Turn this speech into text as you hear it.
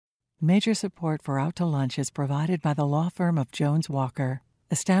Major support for Out to Lunch is provided by the law firm of Jones Walker.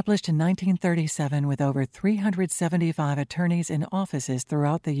 Established in 1937 with over 375 attorneys in offices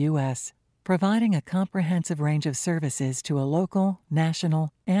throughout the U.S., providing a comprehensive range of services to a local,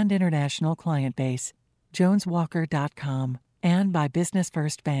 national, and international client base. JonesWalker.com. And by Business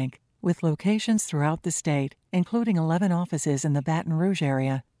First Bank, with locations throughout the state, including 11 offices in the Baton Rouge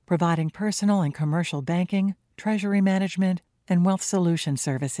area, providing personal and commercial banking, treasury management, and wealth solution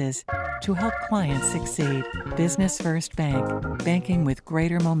services to help clients succeed. Business First Bank, banking with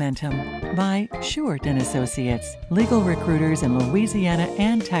greater momentum. By Short & Associates, legal recruiters in Louisiana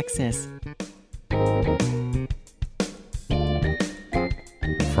and Texas.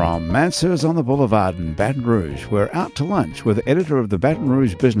 From Mansur's on the Boulevard in Baton Rouge, we're out to lunch with editor of the Baton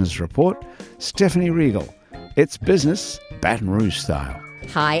Rouge Business Report, Stephanie Riegel. It's business, Baton Rouge style.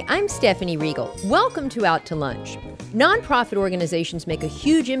 Hi, I'm Stephanie Riegel. Welcome to Out to Lunch. Nonprofit organizations make a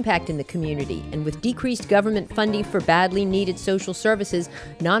huge impact in the community, and with decreased government funding for badly needed social services,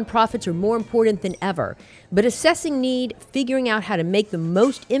 nonprofits are more important than ever. But assessing need, figuring out how to make the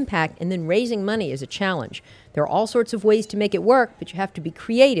most impact, and then raising money is a challenge. There are all sorts of ways to make it work, but you have to be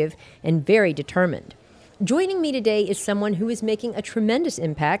creative and very determined. Joining me today is someone who is making a tremendous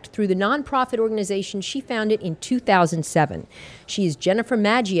impact through the nonprofit organization she founded in 2007. She is Jennifer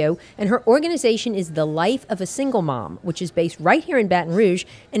Maggio, and her organization is The Life of a Single Mom, which is based right here in Baton Rouge,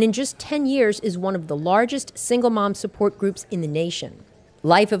 and in just 10 years is one of the largest single mom support groups in the nation.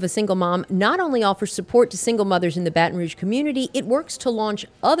 Life of a Single Mom not only offers support to single mothers in the Baton Rouge community, it works to launch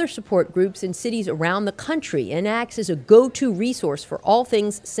other support groups in cities around the country and acts as a go-to resource for all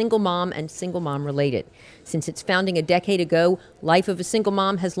things single mom and single mom related. Since its founding a decade ago, Life of a Single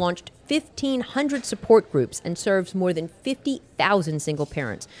Mom has launched 1,500 support groups and serves more than 50,000 single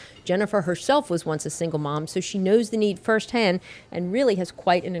parents. Jennifer herself was once a single mom, so she knows the need firsthand and really has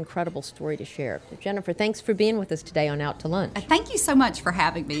quite an incredible story to share. So Jennifer, thanks for being with us today on Out to Lunch. Thank you so much for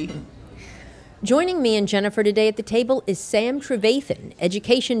having me. Joining me and Jennifer today at the table is Sam Trevathan,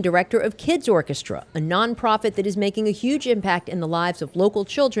 Education Director of Kids Orchestra, a nonprofit that is making a huge impact in the lives of local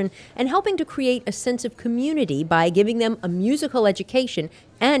children and helping to create a sense of community by giving them a musical education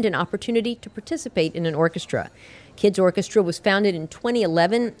and an opportunity to participate in an orchestra. Kids Orchestra was founded in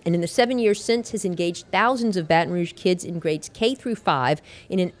 2011 and in the 7 years since has engaged thousands of Baton Rouge kids in grades K through 5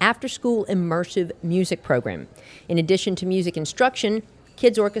 in an after-school immersive music program. In addition to music instruction,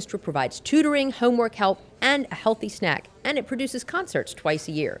 Kids Orchestra provides tutoring, homework help, and a healthy snack, and it produces concerts twice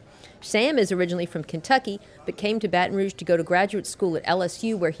a year. Sam is originally from Kentucky, but came to Baton Rouge to go to graduate school at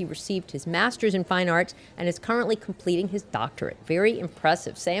LSU, where he received his master's in fine arts and is currently completing his doctorate. Very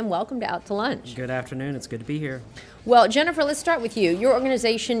impressive. Sam, welcome to Out to Lunch. Good afternoon. It's good to be here. Well, Jennifer, let's start with you. Your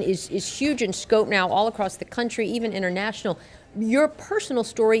organization is huge in scope now all across the country, even international. Your personal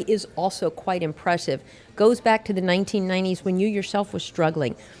story is also quite impressive. Goes back to the 1990s when you yourself were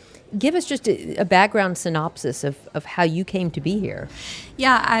struggling. Give us just a background synopsis of how you came to be here.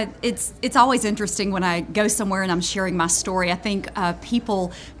 Yeah, it's always interesting when I go somewhere and I'm sharing my story. I think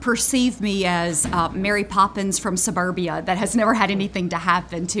people perceive me as Mary Poppins from suburbia that has never had anything to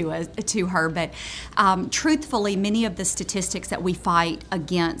happen to her. But truthfully, many of the statistics that we fight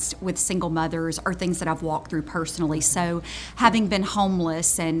against with single mothers are things that I've walked through personally. So having been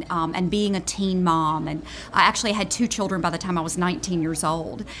homeless and being a teen mom, and I actually had 2 children by the time I was 19 years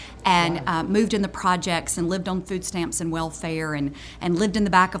old. And moved in the projects and lived on food stamps and welfare and lived in the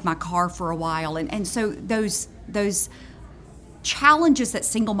back of my car for a while. And so those challenges that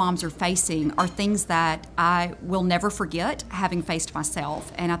single moms are facing are things that I will never forget having faced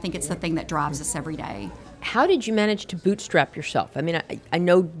myself. And I think it's the thing that drives us every day. How did you manage to bootstrap yourself? I mean, I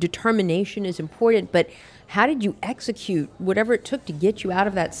know determination is important, but how did you execute whatever it took to get you out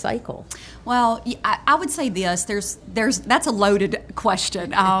of that cycle? Well, I would say this. That's a loaded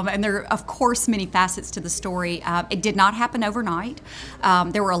question, and there are, of course, many facets to the story. It did not happen overnight.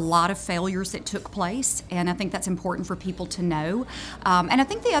 There were a lot of failures that took place, and I think that's important for people to know. And I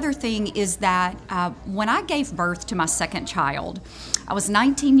think the other thing is that when I gave birth to my second child, I was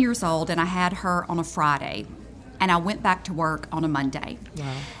 19 years old, and I had her on a Friday, and I went back to work on a Monday.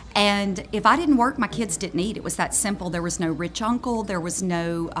 Wow. And if I didn't work, my kids didn't eat. It was that simple. There was no rich uncle. There was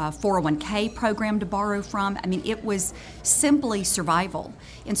no 401k program to borrow from. I mean, it was simply survival.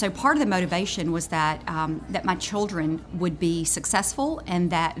 And so part of the motivation was that that my children would be successful and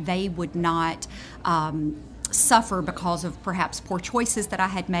that they would not suffer because of perhaps poor choices that I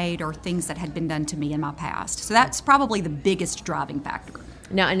had made or things that had been done to me in my past. So that's probably the biggest driving factor.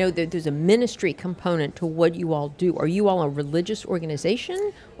 Now, I know that there's a ministry component to what you all do. Are you all a religious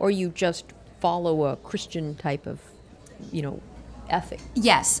organization, or you just follow a Christian type of, ethic.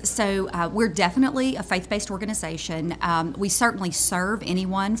 Yes, so we're definitely a faith-based organization. We certainly serve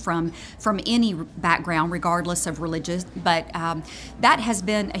anyone from any background, regardless of religious, but that has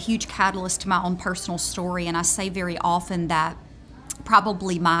been a huge catalyst to my own personal story, and I say very often that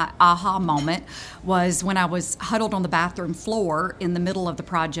probably my aha moment was when I was huddled on the bathroom floor in the middle of the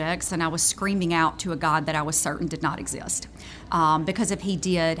projects and I was screaming out to a God that I was certain did not exist. Because if he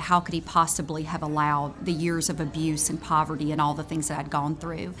did, how could he possibly have allowed the years of abuse and poverty and all the things that I'd gone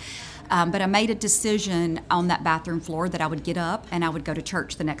through? But I made a decision on that bathroom floor that I would get up and I would go to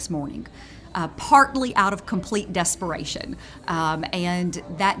church the next morning. Partly out of complete desperation. And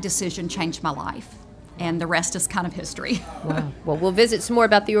that decision changed my life. And the rest is kind of history. Wow. Well, we'll visit some more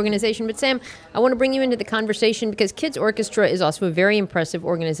about the organization. But Sam, I want to bring you into the conversation because Kids Orchestra is also a very impressive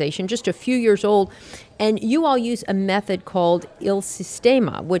organization, just a few years old. And you all use a method called Il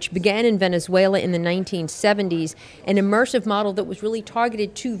Sistema, which began in Venezuela in the 1970s, an immersive model that was really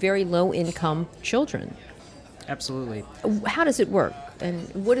targeted to very low-income children. Absolutely. How does it work? And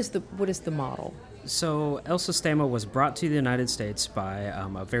what is the model? So El Sistema was brought to the United States by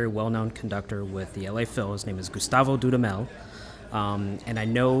a very well-known conductor with the LA Phil. His name is Gustavo Dudamel. And I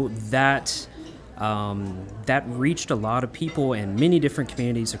know that that reached a lot of people in many different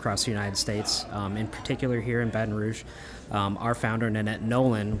communities across the United States, in particular here in Baton Rouge. Our founder, Nanette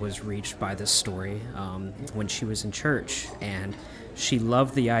Nolan, was reached by this story when she was in church, and she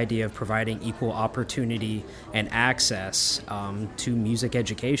loved the idea of providing equal opportunity and access to music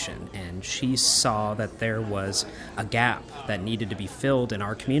education, and she saw that there was a gap that needed to be filled in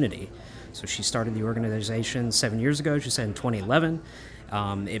our community. So she started the organization 7 years ago, she said in 2011.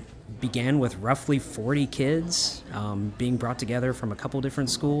 It began with roughly 40 kids being brought together from a couple different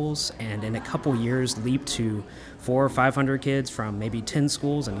schools, and in a couple years leaped to 400 or 500 kids from maybe 10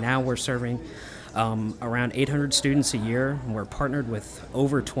 schools, and now we're serving around 800 students a year. We're partnered with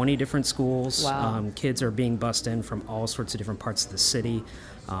over 20 different schools. Wow. Kids are being bussed in from all sorts of different parts of the city.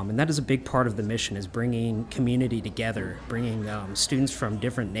 And that is a big part of the mission, is bringing community together, bringing students from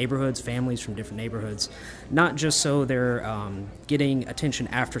different neighborhoods, families from different neighborhoods, not just so they're getting attention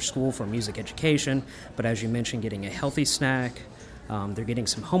after school for music education, but as you mentioned, getting a healthy snack, they're getting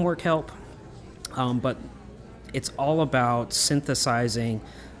some homework help. But it's all about synthesizing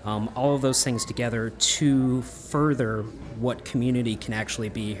all of those things together to further what community can actually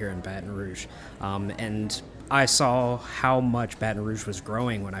be here in Baton Rouge. And I saw how much Baton Rouge was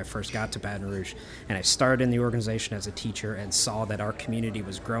growing when I first got to Baton Rouge, and I started in the organization as a teacher and saw that our community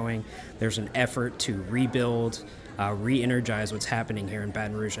was growing. There's an effort to rebuild, re-energize what's happening here in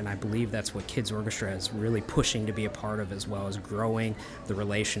Baton Rouge, and I believe that's what Kids Orchestra is really pushing to be a part of, as well as growing the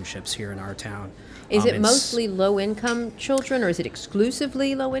relationships here in our town. Is it mostly low-income children, or is it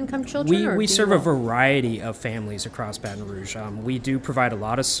exclusively low-income children? We serve a variety of families across Baton Rouge. We do provide a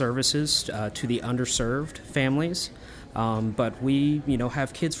lot of services to the underserved families, but we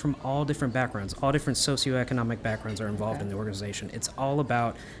have kids from all different backgrounds. All different socioeconomic backgrounds are involved in the organization. It's all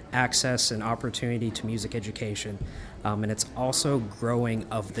about access and opportunity to music education, and it's also growing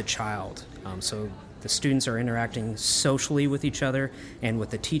of the child. So the students are interacting socially with each other and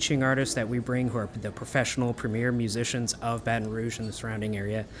with the teaching artists that we bring, who are the professional premier musicians of Baton Rouge and the surrounding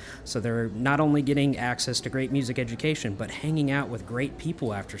area. So they're not only getting access to great music education, but hanging out with great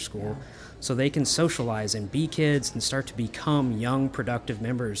people after school, so they can socialize and be kids and start to become young, productive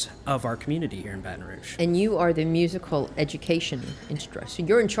members of our community here in Baton Rouge. And you are the musical education instructor. So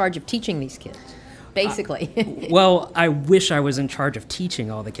you're in charge of teaching these kids, basically. Well, I wish I was in charge of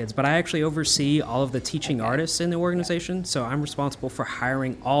teaching all the kids, but I actually oversee all of the teaching artists in the organization, so I'm responsible for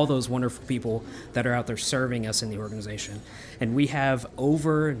hiring all those wonderful people that are out there serving us in the organization. And we have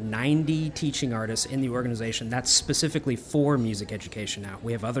over 90 teaching artists in the organization. That's specifically for music education now.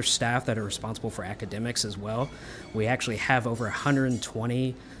 We have other staff that are responsible for academics as well. We actually have over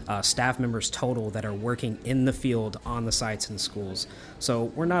 120 staff members total that are working in the field on the sites in schools. So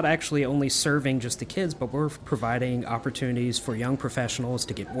we're not actually only serving just the kids, but we're providing opportunities for young professionals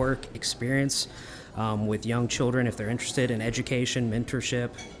to get work experience with young children if they're interested in education, mentorship,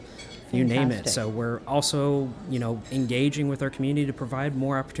 you name it. So we're also, engaging with our community to provide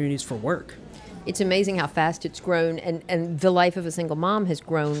more opportunities for work. It's amazing how fast it's grown, and the life of a single mom has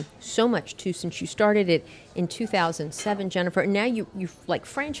grown so much too since you started it in 2007, Jennifer. And now you've like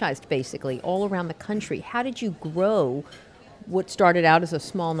franchised basically all around the country. How did you grow what started out as a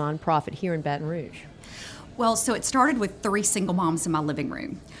small nonprofit here in Baton Rouge? Well, so it started with 3 single moms in my living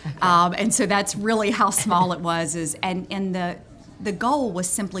room, and so that's really how small it was. And the goal was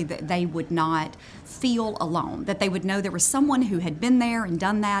simply that they would not feel alone, that they would know there was someone who had been there and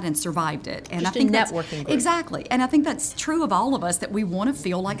done that and survived it. And Just I think a that's networking group. exactly. And I think that's true of all of us, that we want to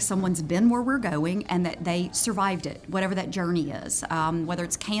feel like someone's been where we're going and that they survived it, whatever that journey is, whether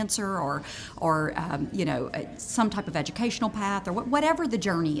it's cancer or some type of educational path or whatever the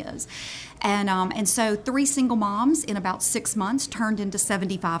journey is. And so 3 single moms in about 6 months turned into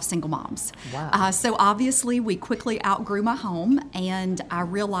 75 single moms. Wow. So obviously we quickly outgrew my home, and I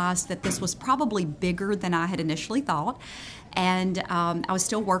realized that this was probably bigger than I had initially thought. And I was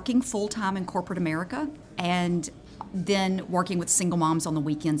still working full-time in corporate America and then working with single moms on the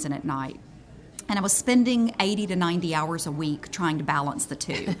weekends and at night. And I was spending 80 to 90 hours a week trying to balance the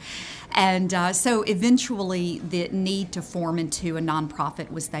two. And so eventually the need to form into a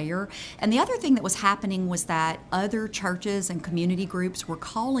nonprofit was there. And the other thing that was happening was that other churches and community groups were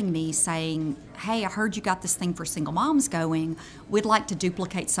calling me saying, hey, I heard you got this thing for single moms going. We'd like to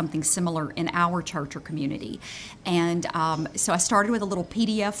duplicate something similar in our church or community. And so I started with a little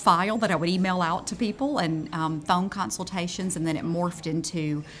PDF file that I would email out to people and phone consultations, and then it morphed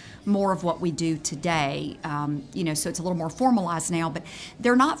into more of what we do today. So it's a little more formalized now, but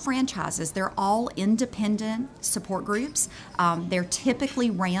they're not franchises. They're all independent support groups. They're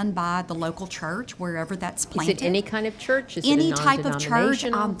typically ran by the local church, wherever that's planted. Is it any kind of church? Is Any it a type of church?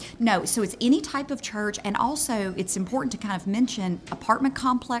 non-denominational? No, so it's any type of church, and also it's important to kind of mention apartment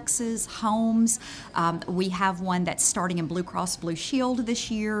complexes, homes. We have one that's starting in Blue Cross Blue Shield this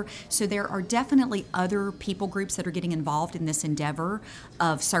year, so there are definitely other people groups that are getting involved in this endeavor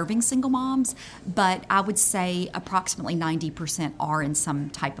of serving single moms, but I would say approximately 90% are in some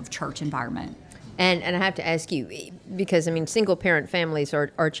type of church environment. And I have to ask you, because, single parent families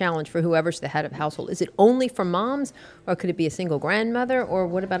are a challenge for whoever's the head of household. Is it only for moms, or could it be a single grandmother, or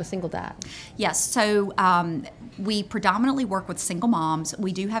what about a single dad? Yes, so we predominantly work with single moms.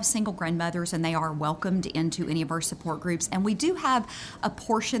 We do have single grandmothers, and they are welcomed into any of our support groups. And we do have a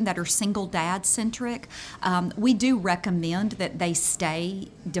portion that are single dad-centric. We do recommend that they stay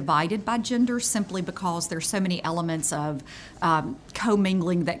divided by gender, simply because there's so many elements of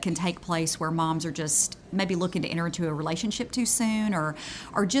commingling that can take place where moms are just maybe looking to enter into a relationship too soon, or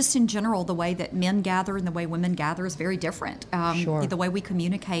just in general, the way that men gather and the way women gather is very different. Sure. The way we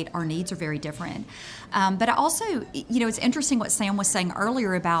communicate our needs are very different. But I also, it's interesting what Sam was saying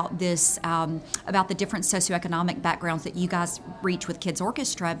earlier about this, about the different socioeconomic backgrounds that you guys reach with Kids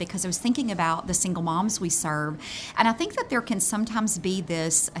Orchestra, because I was thinking about the single moms we serve, and I think that there can sometimes be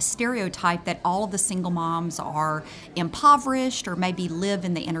a stereotype that all of the single moms are impoverished or maybe live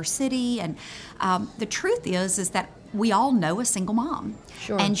in the inner city, and the truth is that we all know a single mom.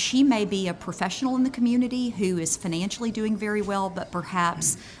 Sure. And she may be a professional in the community who is financially doing very well, but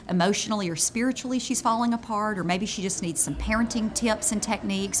perhaps emotionally or spiritually she's falling apart, or maybe she just needs some parenting tips and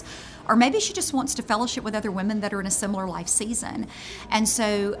techniques, or maybe she just wants to fellowship with other women that are in a similar life season. And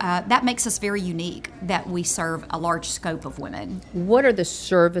so that makes us very unique, that we serve a large scope of women. What are the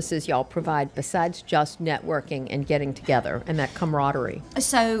services y'all provide besides just networking and getting together and that camaraderie?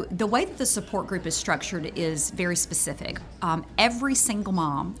 So the way that the support group is structured is very specific. Every single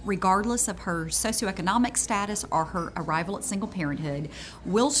mom, regardless of her socioeconomic status or her arrival at single parenthood,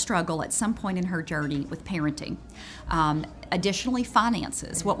 will struggle at some point in her journey with parenting. Additionally,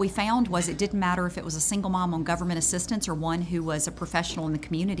 finances. What we found was it didn't matter if it was a single mom on government assistance or one who was a professional in the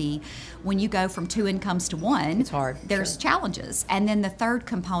community. When you go from 2 incomes to 1, it's hard. There's challenges. And then the third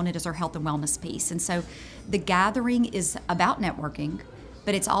component is our health and wellness piece. And so the gathering is about networking,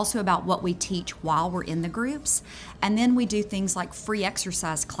 but it's also about what we teach while we're in the groups. And then we do things like free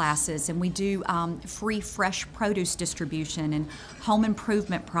exercise classes, and we do free fresh produce distribution and home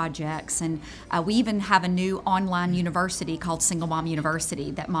improvement projects. And we even have a new online university called Single Mom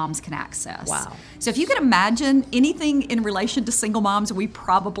University that moms can access. Wow. So if you can imagine anything in relation to single moms, we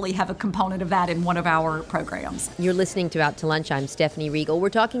probably have a component of that in one of our programs. You're listening to Out to Lunch. I'm Stephanie Riegel. We're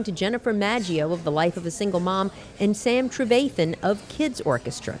talking to Jennifer Maggio of The Life of a Single Mom and Sam Trevathan of Kids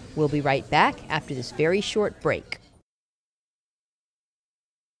Orchestra. We'll be right back after this very short break.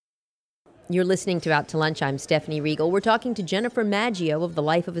 You're listening to Out to Lunch. I'm Stephanie Riegel. We're talking to Jennifer Maggio of The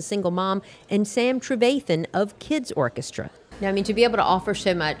Life of a Single Mom and Sam Trevathan of Kids Orchestra. Now, to be able to offer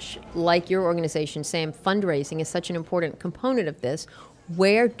so much like your organization, Sam, fundraising is such an important component of this.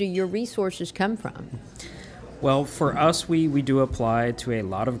 Where do your resources come from? Well, for us, we do apply to a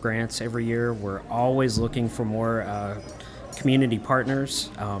lot of grants every year. We're always looking for more community partners.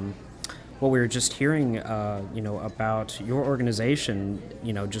 What we were just hearing, about your organization,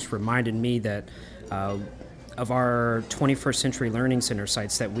 just reminded me that of our 21st Century Learning Center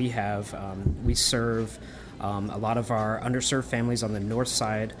sites that we have, we serve a lot of our underserved families on the north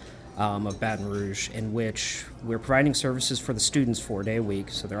side of Baton Rouge, in which we're providing services for the students 4 day a week.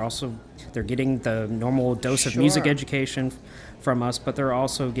 So they're getting the normal dose of music education from us, but they're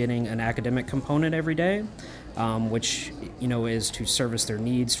also getting an academic component every day, which is to service their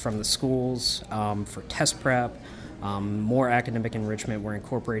needs from the schools for test prep. More academic enrichment. We're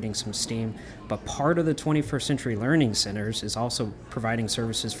incorporating some STEAM, but part of the 21st Century Learning Centers is also providing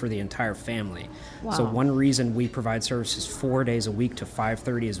services for the entire family. Wow. So one reason we provide services 4 days a week to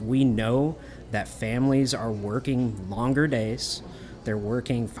 5:30 is we know that families are working longer days. They're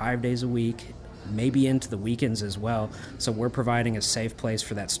working 5 days a week, maybe into the weekends as well. So we're providing a safe place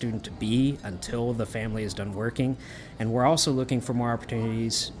for that student to be until the family is done working. And we're also looking for more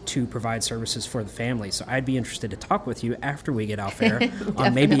opportunities to provide services for the family. So I'd be interested to talk with you after we get off air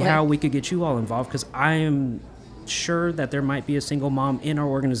on maybe how we could get you all involved, because I am sure that there might be a single mom in our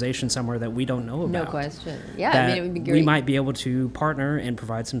organization somewhere that we don't know about. No question. Yeah, it would be great. We might be able to partner and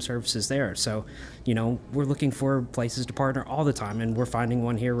provide some services there. So, we're looking for places to partner all the time, and we're finding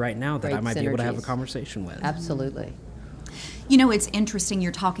one here right now that Great I might be able to have a synergies. conversation with. Absolutely. It's interesting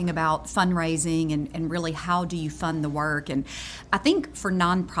you're talking about fundraising and really how do you fund the work. And I think for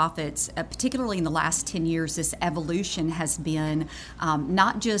nonprofits, particularly in the last 10 years, this evolution has been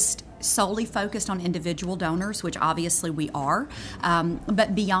not just solely focused on individual donors, which obviously we are,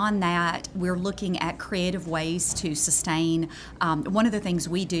 but beyond that, we're looking at creative ways to sustain. One of the things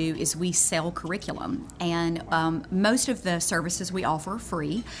we do is we sell curriculum, and most of the services we offer are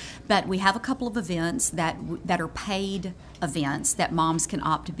free, but we have a couple of events that are paid events that moms can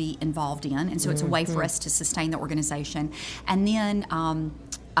opt to be involved in, and so it's a way for us to sustain the organization. And then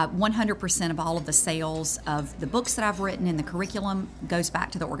 100% of all of the sales of the books that I've written and the curriculum goes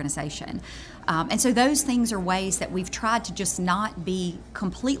back to the organization. And so those things are ways that we've tried to just not be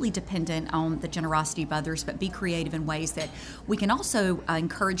completely dependent on the generosity of others, but be creative in ways that we can also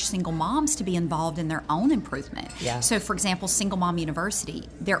encourage single moms to be involved in their own improvement. Yeah. So, for example, Single Mom University,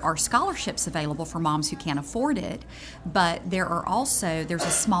 there are scholarships available for moms who can't afford it, but there's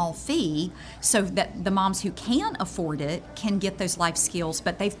a small fee so that the moms who can afford it can get those life skills,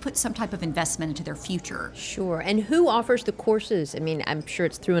 but they've put some type of investment into their future. Sure. And who offers the courses? I mean, I'm sure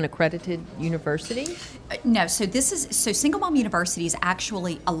it's through an accredited university. No, so Single Mom University is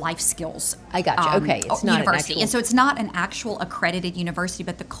actually a life skills. I got you. Okay, it's not university, an actual... and so it's not an actual accredited university.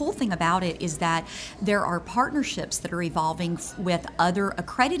 But the cool thing about it is that there are partnerships that are evolving with other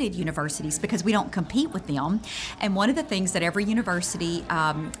accredited universities because we don't compete with them. And one of the things that every university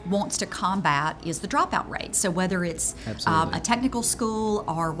wants to combat is the dropout rate. So whether it's a technical school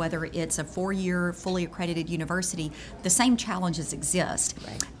or whether it's a 4-year fully accredited university, the same challenges exist.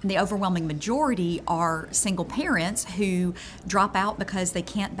 Right. And the overwhelming majority are single parents who drop out because they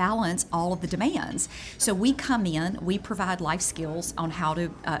can't balance all of the demands. So we come in, we provide life skills on how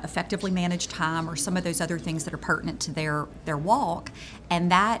to effectively manage time or some of those other things that are pertinent to their walk,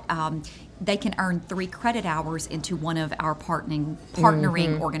 and that they can earn 3 credit hours into one of our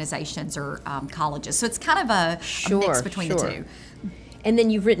partnering organizations or colleges. So it's kind of a mix between the two. And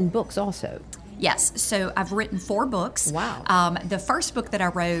then you've written books also. Yes, so I've written 4 books. Wow. The first book that I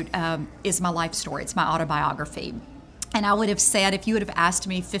wrote is my life story. It's my autobiography. And I would have said, if you would have asked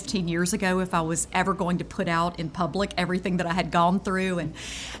me 15 years ago if I was ever going to put out in public everything that I had gone through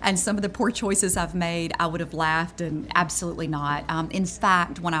and some of the poor choices I've made, I would have laughed, and absolutely not. In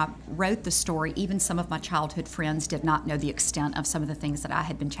fact, when I wrote the story, even some of my childhood friends did not know the extent of some of the things that I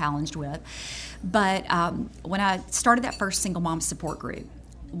had been challenged with. But when I started that first single mom support group,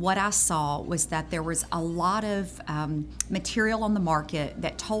 what I saw was that there was a lot of material on the market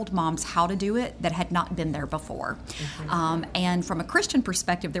that told moms how to do it that had not been there before. And from a Christian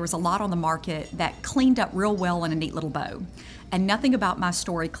perspective, there was a lot on the market that cleaned up real well in a neat little bow. And nothing about my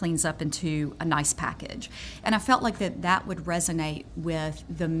story cleans up into a nice package. And I felt like that would resonate with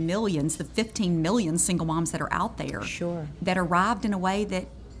the millions, the 15 million single moms that are out there. Sure. That arrived in a way that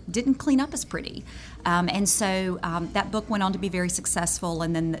didn't clean up as pretty. And so that book went on to be very successful,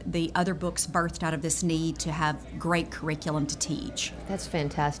 and then the other books birthed out of this need to have great curriculum to teach. That's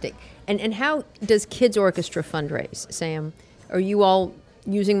fantastic. And how does Kids Orchestra fundraise, Sam? Are you all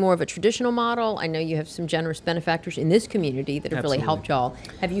using more of a traditional model? I know you have some generous benefactors in this community that have really helped y'all.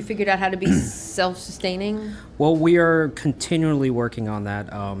 Have you figured out how to be self-sustaining? Well, we are continually working on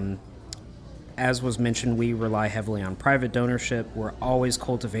that. As was mentioned, we rely heavily on private donorship. We're always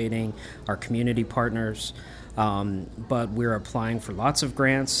cultivating our community partners. But we're applying for lots of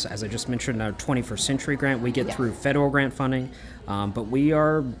grants. As I just mentioned, our 21st Century grant we get through federal grant funding. But we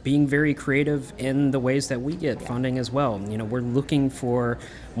are being very creative in the ways that we get funding as well. We're looking for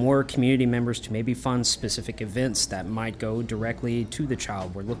more community members to maybe fund specific events that might go directly to the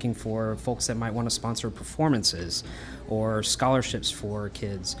child. We're looking for folks that might want to sponsor performances or scholarships for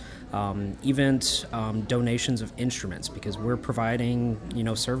kids, even donations of instruments, because we're providing,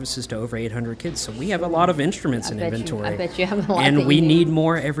 services to over 800 kids. So we have a lot of instruments in inventory. I bet you have a lot. And we need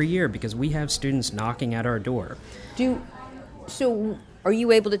more every year because we have students knocking at our door. So are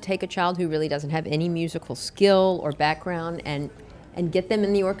you able to take a child who really doesn't have any musical skill or background and get them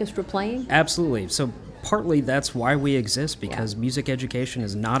in the orchestra playing? Absolutely. So partly that's why we exist, because music education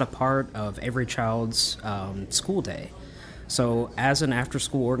is not a part of every child's school day. So as an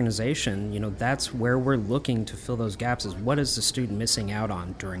after-school organization, that's where we're looking to fill those gaps, is what is the student missing out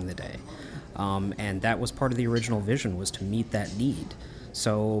on during the day? And that was part of the original vision, was to meet that need.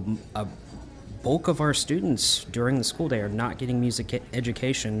 So a bulk of our students during the school day are not getting music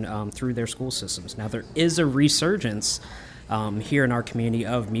education through their school systems. Now, there is a resurgence here in our community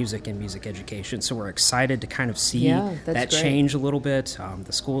of music and music education, so we're excited to kind of see that change a little bit.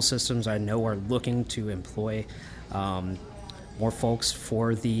 The school systems, I know, are looking to employ more folks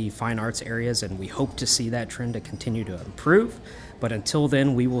for the fine arts areas, and we hope to see that trend to continue to improve. But until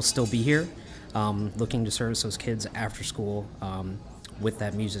then, we will still be here looking to service those kids after school with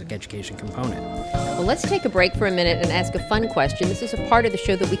that music education component. Well, let's take a break for a minute and ask a fun question. This is a part of the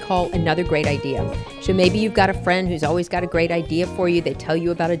show that we call Another Great Idea. So maybe you've got a friend who's always got a great idea for you. They tell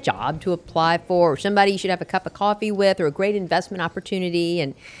you about a job to apply for, or somebody you should have a cup of coffee with, or a great investment opportunity.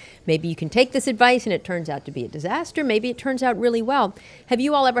 And maybe you can take this advice and it turns out to be a disaster. Maybe it turns out really well. Have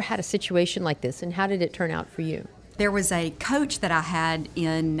you all ever had a situation like this, and how did it turn out for you? There was a coach that I had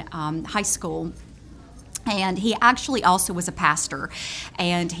in high school, and he actually also was a pastor,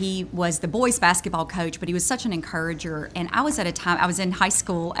 and he was the boys basketball coach, but he was such an encourager. And I was at a time, I was in high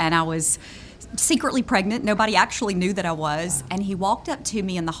school, and I was secretly pregnant. Nobody actually knew that I was. And he walked up to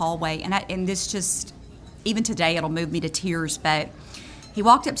me in the hallway, and this just, even today, it'll move me to tears, but he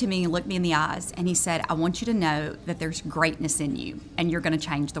walked up to me and looked me in the eyes, and he said, "I want you to know that there's greatness in you, and you're going to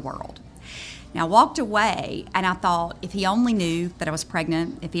change the world." Now, I walked away, and I thought, if he only knew that I was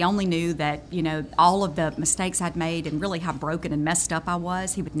pregnant, if he only knew that, all of the mistakes I'd made and really how broken and messed up I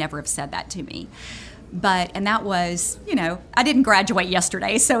was, he would never have said that to me. And that was, I didn't graduate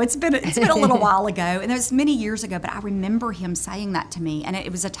yesterday, so it's been a little while ago, and it was many years ago, but I remember him saying that to me, and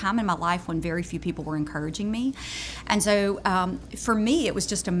it was a time in my life when very few people were encouraging me. And so for me, it was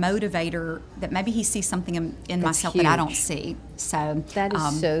just a motivator that maybe he sees something in myself that I don't see. So that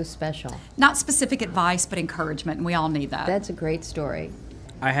is so special. Not specific advice, but encouragement, and we all need that. That's a great story.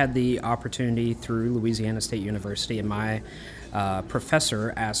 I had the opportunity through Louisiana State University, and my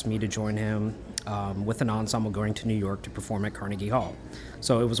professor asked me to join him with an ensemble going to New York to perform at Carnegie Hall.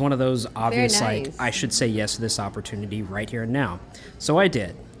 So it was one of those obvious, I should say yes to this opportunity right here and now. So I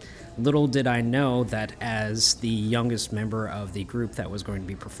did. Little did I know that as the youngest member of the group that was going to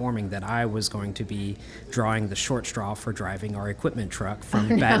be performing, that I was going to be drawing the short straw for driving our equipment truck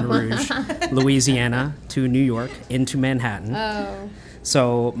from Baton Rouge, Louisiana, to New York, into Manhattan. Oh.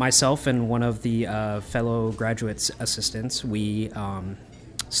 So myself and one of the fellow graduate assistants, we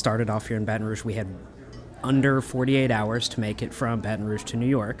started off here in Baton Rouge. We had under 48 hours to make it from Baton Rouge to New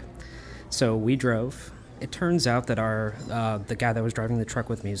York. So we drove. It turns out that the guy that was driving the truck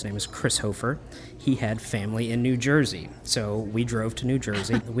with me, his name is Chris Hofer. He had family in New Jersey. So we drove to New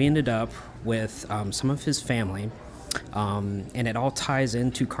Jersey. We ended up with some of his family, and it all ties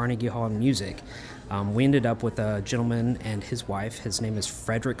into Carnegie Hall and music. We ended up with a gentleman and his wife. His name is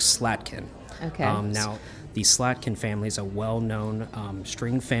Frederick Slatkin. Okay. Now, the Slatkin family is a well-known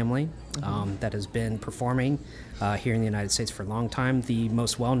string family that has been performing here in the United States for a long time. The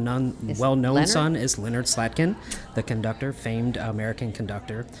most well-known son is Leonard Slatkin, the conductor, famed American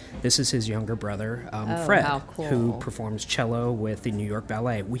conductor. This is his younger brother, Fred, how cool. who performs cello with the New York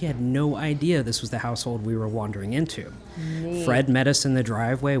Ballet. We had no idea this was the household we were wandering into. Neat. Fred met us in the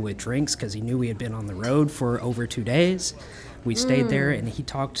driveway with drinks because he knew we had been on the road for over 2 days. We stayed there, and he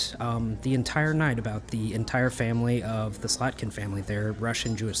talked the entire night about the entire family of the Slatkin family, their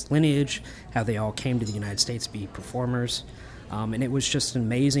Russian Jewish lineage, how they all came to the United States to be performers. And it was just an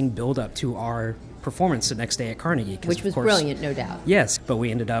amazing build-up to our performance the next day at Carnegie. Which was brilliant, no doubt. Yes, but we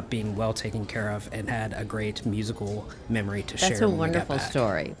ended up being well taken care of and had a great musical memory to share. That's a wonderful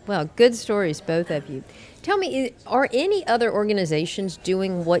story. Well, good stories, both of you. Tell me, are any other organizations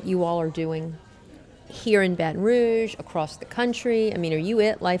doing what you all are doing here in Baton Rouge, across the country? I mean, are you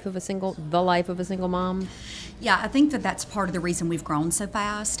the life of a single mom? Yeah, I think that's part of the reason we've grown so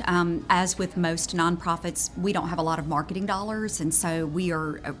fast. As with most nonprofits, we don't have a lot of marketing dollars, and so we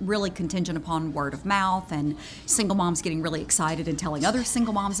are really contingent upon word of mouth and single moms getting really excited and telling other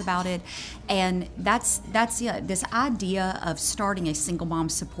single moms about it. And that's it. This idea of starting a single mom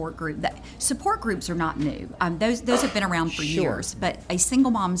support group. Support groups are not new. Those have been around for years, but a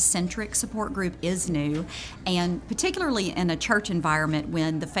single mom-centric support group is new, and particularly in a church environment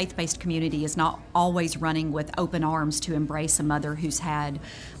when the faith-based community is not always running with open arms to embrace a mother who's had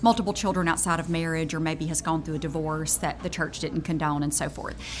multiple children outside of marriage or maybe has gone through a divorce that the church didn't condone and so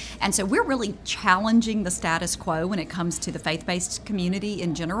forth. And so we're really challenging the status quo when it comes to the faith-based community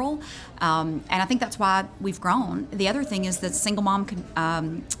in general. And I think that's why we've grown. The other thing is that single mom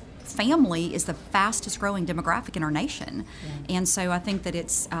family is the fastest growing demographic in our nation. Yeah. And so I think that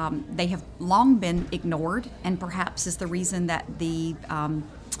it's they have long been ignored, and perhaps is the reason that the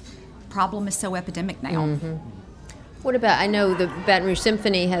problem is so epidemic now. Mm-hmm. What about, I know the Baton Rouge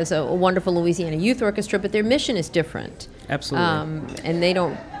Symphony has a wonderful Louisiana youth orchestra, but their mission is different. Absolutely. And they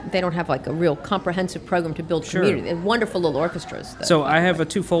don't have like a real comprehensive program to build community. They're wonderful little orchestras. So I have a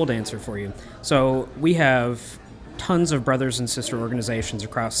twofold answer for you. So we have tons of brothers and sister organizations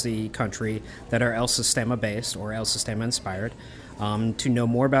across the country that are El Sistema based or El Sistema inspired. To know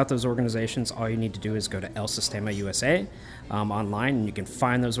more about those organizations, all you need to do is go to El Sistema USA online, and you can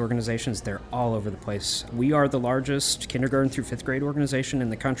find those organizations. They're all over the place. We are the largest kindergarten through fifth grade organization in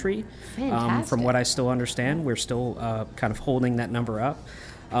the country. From what I still understand, we're still kind of holding that number up.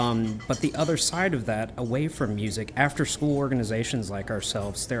 But the other side of that, away from music, after-school organizations like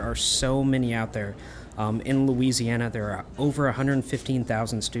ourselves, there are so many out there. In Louisiana, there are over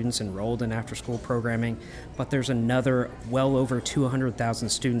 115,000 students enrolled in after-school programming, but there's another well over 200,000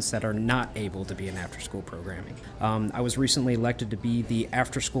 students that are not able to be in after-school programming. I was recently elected to be the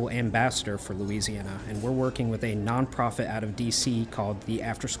after-school ambassador for Louisiana, and we're working with a nonprofit out of D.C. called the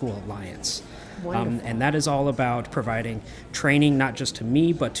After School Alliance. And that is all about providing training not just to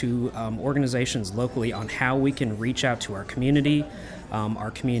me, but to organizations locally on how we can reach out to our community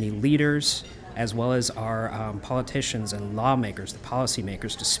leaders, as well as our politicians and lawmakers, the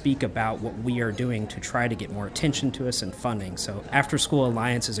policymakers, to speak about what we are doing to try to get more attention to us and funding. So After School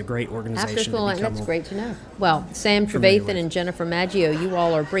Alliance is a great organization. After School Alliance, that's great to know. Well, Sam Trevathan and Jennifer Maggio, you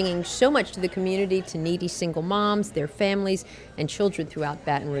all are bringing so much to the community, to needy single moms, their families, and children throughout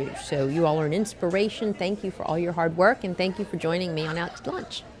Baton Rouge. So you all are an inspiration. Thank you for all your hard work, and thank you for joining me on Out to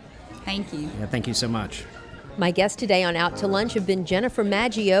Lunch. Thank you. Yeah, thank you so much. My guests today on Out to Lunch have been Jennifer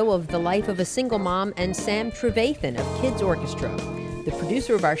Maggio of The Life of a Single Mom and Sam Trevathan of Kids Orchestra. The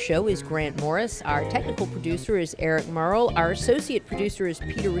producer of our show is Grant Morris. Our technical producer is Eric Merle. Our associate producer is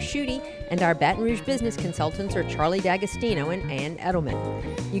Peter Raschuti. And our Baton Rouge business consultants are Charlie D'Agostino and Ann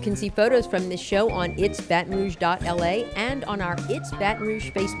Edelman. You can see photos from this show on itsbatonrouge.la and on our It's Baton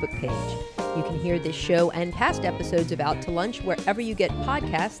Rouge Facebook page. You can hear this show and past episodes of Out to Lunch wherever you get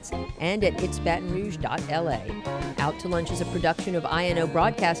podcasts and at itsbatonrouge.la. Out to Lunch is a production of INO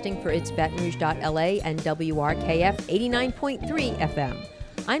Broadcasting for itsbatonrouge.la and WRKF 89.3 FM.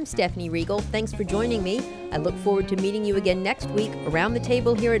 I'm Stephanie Riegel. Thanks for joining me. I look forward to meeting you again next week around the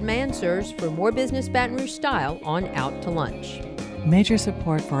table here at Mansur's for more business Baton Rouge style on Out to Lunch. Major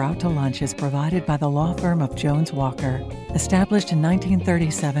support for Out to Lunch is provided by the law firm of Jones Walker, established in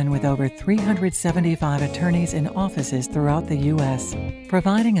 1937 with over 375 attorneys in offices throughout the U.S.,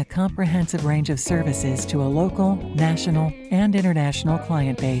 providing a comprehensive range of services to a local, national, and international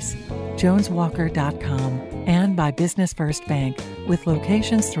client base. JonesWalker.com, and by Business First Bank, with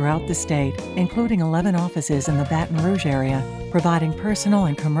locations throughout the state, including 11 offices in the Baton Rouge area, providing personal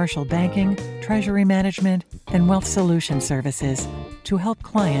and commercial banking, treasury management, and wealth solution services to help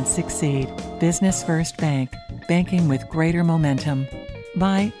clients succeed. Business First Bank, banking with greater momentum.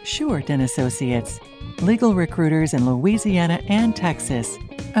 By Short & Associates, legal recruiters in Louisiana and Texas.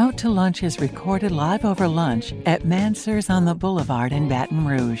 Out to Lunch is recorded live over lunch at Mansur's on the Boulevard in Baton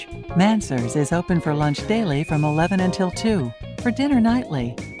Rouge. Mansur's is open for lunch daily from 11 until 2, for dinner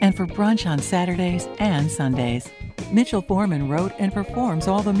nightly, and for brunch on Saturdays and Sundays. Mitchell Foreman wrote and performs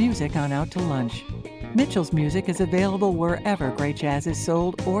all the music on Out to Lunch. Mitchell's music is available wherever great jazz is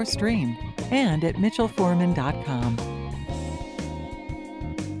sold or streamed, and at mitchellforeman.com.